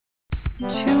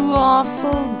Two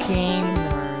Awful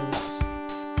Gamers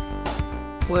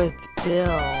with Bill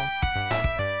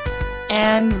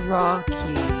and Rocky.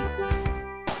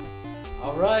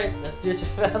 Alright, let's do some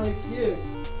Family Feud.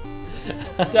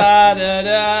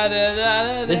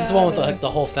 This is the one with like the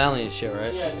whole family and shit,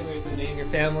 right? Yeah, I think we have to name your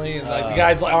family. And like the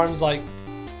guy's arms like.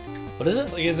 What is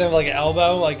it? Like he doesn't have like an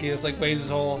elbow, like he just like waves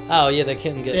his whole. Oh yeah, they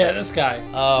couldn't get. Yeah, this guy.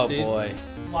 Oh dude. boy.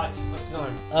 Watch, what's his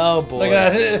arm? Oh boy. Look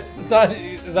at that. It's not,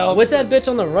 is that What's that bitch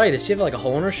on the right? Does she have like a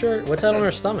hole in her shirt? What's that on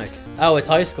her stomach? Oh, it's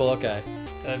high school. Okay.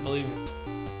 I believe.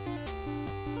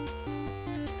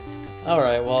 All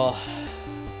right. Well.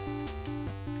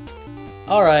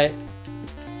 All right.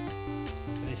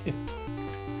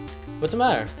 What's the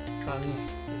matter? I'm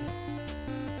just.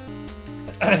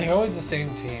 You're always the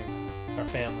same team. Our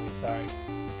family, sorry.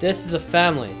 This is a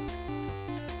family.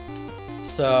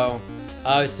 So,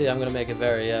 obviously, I'm gonna make it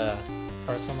very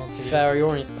Personal to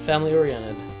you. family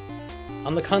oriented.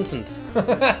 I'm the content.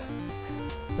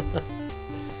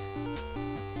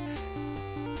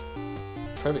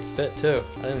 Perfect fit too.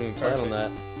 I didn't even plan on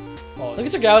that. Well, Look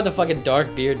at your guy with the fucking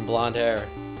dark beard and blonde hair.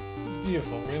 it's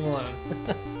beautiful. Leave him alone.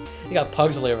 You got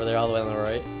Pugsley over there, all the way on the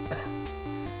right.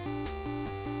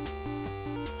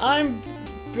 I'm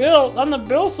Bill. I'm the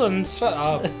Bilsons. Shut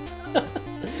up.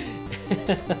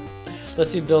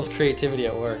 Let's see Bill's creativity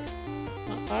at work.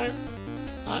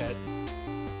 Shit.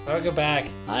 I'll go back.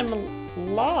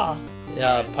 I'm Law.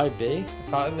 Yeah, pipe B.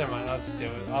 Never mind. I'll just do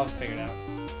it. I'll figure it out.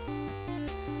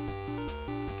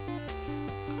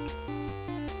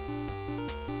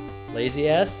 Lazy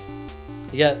ass.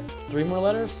 You got 3 more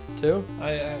letters? 2?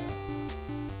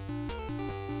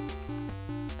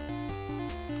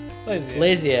 Lazy.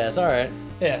 Lazy ass. All right.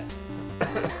 Yeah.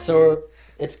 So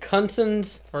it's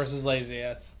Cunson's Versus lazy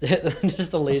ass.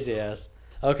 just the lazy ass.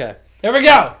 Okay. Here we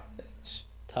go.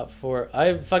 Top 4.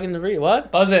 I fucking read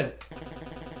what? Buzz in.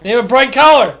 Name a bright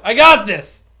color. I got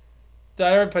this. Did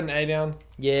I ever put an A down?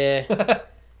 Yeah. Look at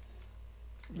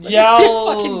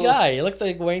Yellow. this fucking guy. He looks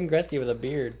like Wayne Gretzky with a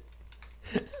beard.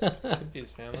 Could be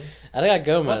his family. And I got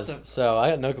Gomez, so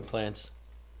I got no complaints.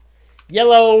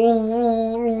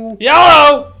 Yellow.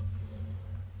 Yellow.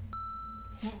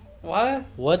 What?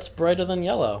 What's brighter than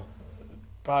yellow?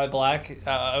 Probably black.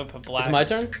 I would put black. It's my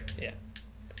turn? Yeah.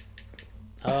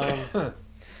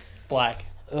 Black.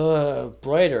 Black.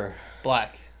 Brighter.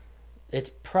 Black.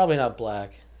 It's probably not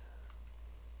black.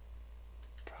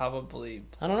 Probably.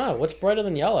 I don't know. What's brighter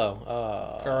than yellow?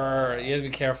 Grr. You gotta be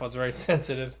careful. It's very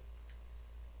sensitive.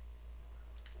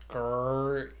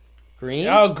 Grr. Green?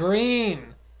 Oh,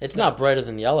 green. It's not brighter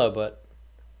than yellow, but...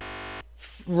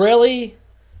 Really?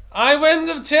 I win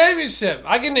the championship.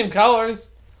 I can name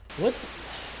colors. What's...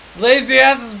 Lazy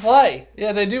asses play.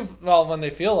 Yeah, they do. Well, when they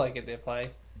feel like it, they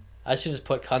play. I should just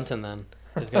put Cunton then.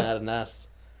 He's gonna add a nest.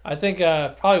 I think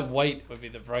probably white would be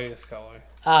the brightest color.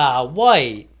 Ah,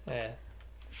 white. Yeah.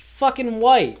 Fucking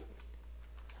white.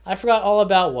 I forgot all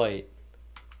about white.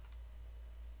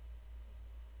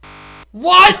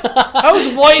 What? How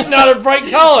is white not a bright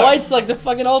color? White's like the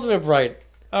fucking ultimate bright.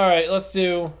 All right, let's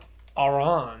do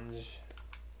orange.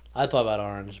 I thought about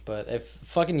orange, but if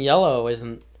fucking yellow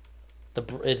isn't the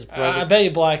it's bright. I bet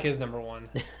you black is number 1.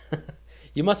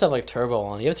 You must have like turbo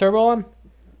on. You have turbo on?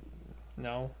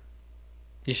 No.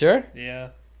 You sure? Yeah.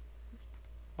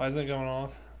 Why is it going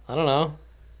off? I don't know.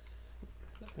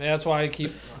 Maybe that's why I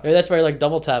keep. Maybe that's why you like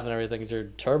double tap and everything because your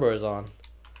turbo is on.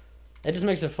 It just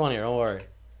makes it funnier. Don't worry.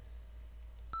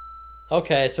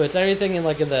 Okay, so it's everything in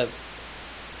the.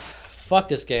 Fuck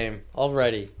this game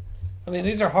already. I mean,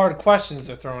 these are hard questions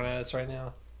they're throwing at us right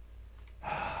now.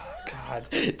 God.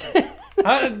 Hit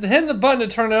the button to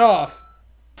turn it off.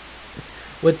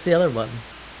 What's the other button?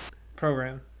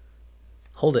 Program.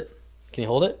 Hold it. Can you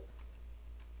hold it?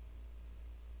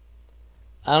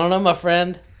 I don't know, my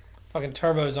friend. Fucking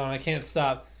turbo's on. I can't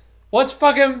stop. What's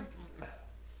fucking...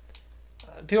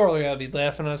 People are going to be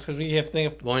laughing at us because we have to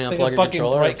think of, Want to think unplug of your fucking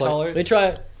controller? bright colors. Let me try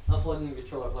it. Unplugging the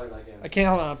controller. Plug it back in. I can't.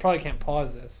 Hold on. I probably can't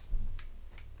pause this.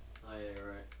 Oh yeah, you're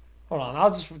right. Hold on. I'll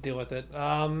just deal with it.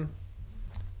 Well,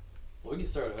 we can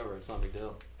start it over. It's not a big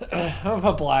deal. I'm going to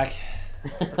put black.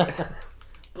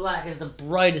 Black is the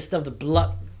brightest of the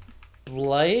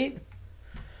blight.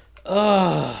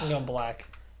 Ugh. I'm going black.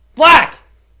 Black!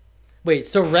 Wait,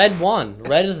 so red won.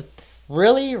 Red is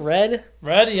really red.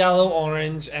 Red, yellow,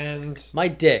 orange, and My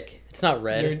dick. It's not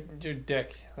red. your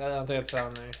dick. I don't think it's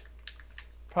on there.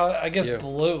 Probably. I guess you.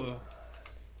 blue.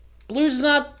 Blue's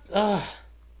not.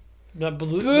 Not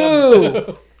blue. Boo! Not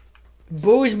blue.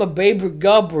 Boo's my baby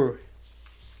gubber.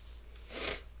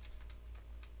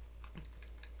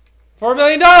 $4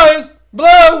 million.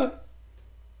 Blue.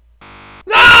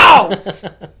 No.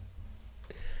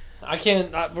 I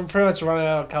can't. We're pretty much running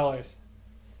out of colors.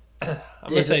 I'm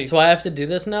gonna say So I have to do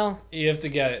this now? you have to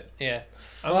get it. Yeah.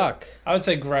 Fuck. I would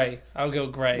say gray. I would go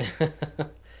gray.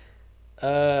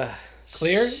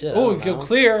 Clear? Shit, Oh, go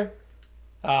clear.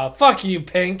 Fuck you,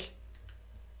 pink.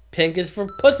 Pink is for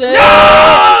pussy.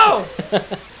 No!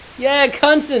 Yeah,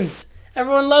 consents.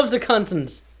 Everyone loves the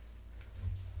consents.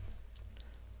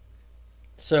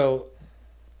 So,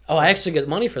 I actually get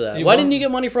money for that. Why didn't you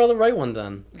get money for all the right ones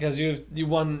then? Because you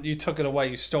won. You took it away.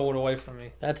 You stole it away from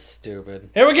me. That's stupid.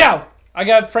 Here we go. I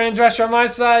got Fran Drescher on my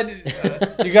side.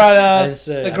 You got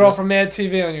the girl from Mad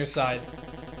TV on your side.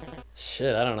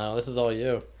 Shit, I don't know. This is all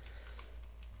you.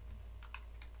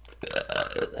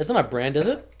 That's not a brand, is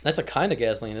it? That's a kind of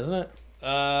gasoline, isn't it? You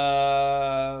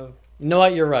know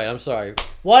what? You're right. I'm sorry.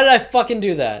 Why did I fucking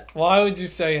do that? Why would you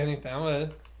say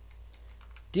anything?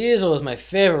 Diesel is my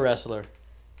favorite wrestler.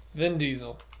 Vin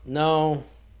Diesel. No.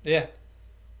 Yeah.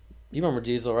 You remember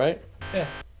Diesel, right? Yeah.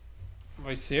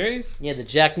 Are you serious? Yeah, the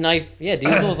jackknife. Yeah,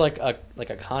 Diesel is like a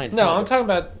kind. No, I'm talking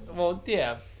about. Well,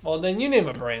 yeah. Well, then you name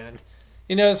a brand.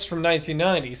 You know, it's from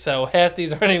 1990, so half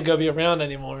these aren't even gonna be around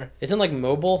anymore. Isn't like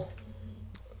Mobile?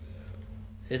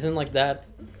 Isn't like that?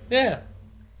 Yeah.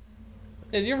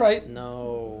 Yeah, you're right.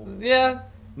 No. Yeah.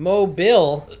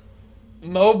 Mobile.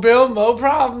 Mobile, mo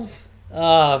problems.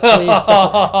 Ah, please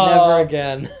don't. Never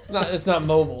again. It's not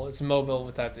mobile. It's mobile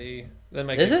without the E. They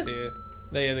make Is it it? to you.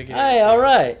 They give it Hey, to all you.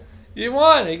 right. You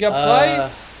won. You got play.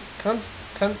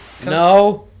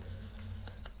 No.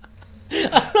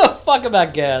 I don't know fuck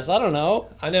about gas. I don't know.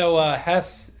 I know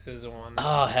Hess is one.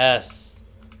 Oh, Hess.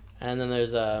 And then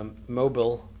there's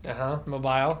Mobile.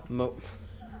 Mobile.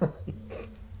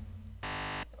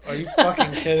 Are you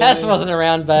fucking kidding Hess me? wasn't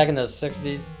around back in the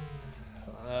 60s.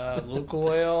 Luke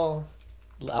Oil.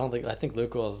 I think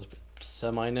Luke was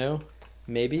semi-new.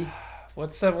 Maybe.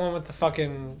 What's that one with the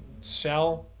fucking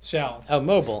shell? Shell. Oh,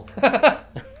 Mobile.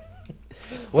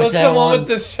 What's the one with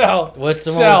the shell? What's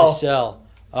the one with the shell?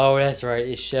 Oh, that's right.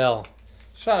 It's Shell.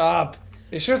 Shut up.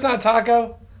 You sure it's not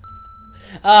taco?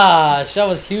 Ah, Shell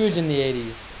was huge in the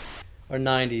 80s. Or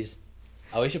 90s.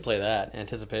 Oh, we should play that.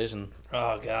 Anticipation.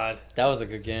 Oh, God. That was a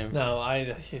good game. No, I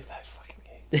hate that fucking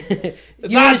game.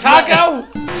 It's You not a just- taco!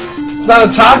 It's not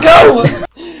a taco!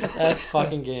 That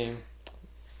fucking game.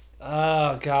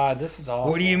 Oh, God. This is awful.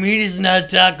 What do you mean it's not a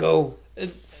taco?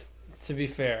 To be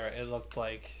fair, it looked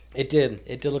like... It did.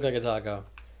 It did look like a taco.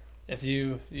 If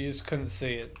you just couldn't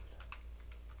see it.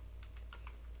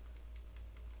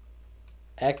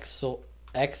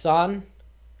 Exxon?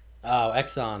 Oh,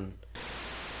 Exxon.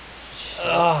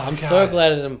 Oh, I'm God. so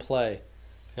glad I didn't play.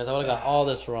 Because I would have got all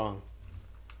this wrong.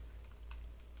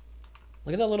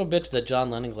 Look at that little bitch with the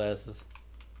John Lennon glasses.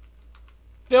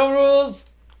 Bill rules!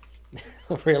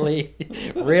 Really?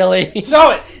 Really?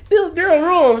 Show it! Bill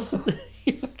rules!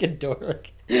 You fucking dork.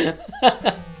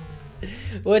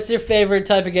 What's your favorite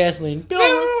type of gasoline?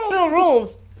 Bill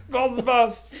rules! Bill's the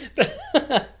best.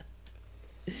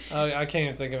 Oh, I can't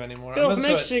even think of any more. Bill's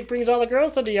milkshake brings all the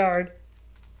girls to the yard.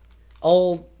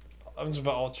 Old. I'm just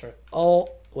about Ultra.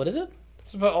 What is it?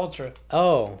 It's about Ultra.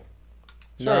 Oh.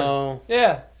 Sure. No.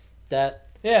 Yeah. That.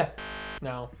 Yeah.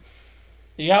 No.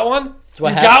 You got one? Do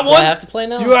I have to play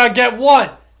now? You gotta get one.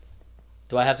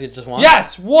 Do I have to get just one?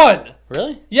 Yes, one.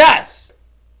 Really? Yes.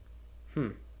 Hmm.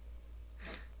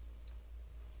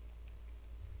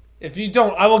 If you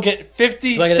don't, I will get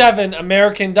 57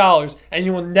 American dollars, and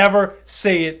you will never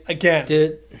say it again.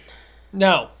 Dude.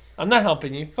 No, I'm not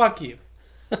helping you. Fuck you.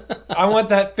 I want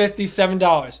that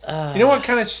 $57. You know what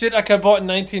kind of shit I could have bought in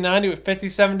 1990 with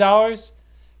 $57?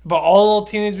 Bought all the little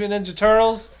Teenage Mutant Ninja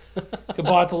Turtles. Could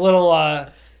bought the little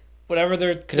whatever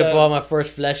they're. Could have bought my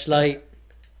first flashlight.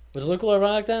 Was Luke around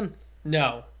back then?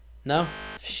 No. No?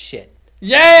 Shit.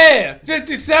 Yeah,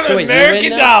 57 So wait,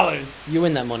 American dollars. You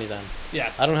win that money then.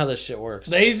 Yes. I don't know how this shit works.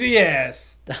 Lazy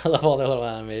ass. I love all their little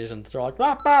animations. They're all like,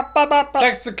 bop, bop, bop, bop, bop.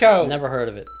 Texaco. Never heard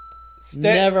of it.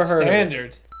 Never heard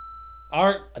Standard. of it.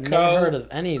 I've never heard of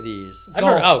any of these. I've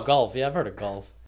heard golf. Yeah, I've heard of golf.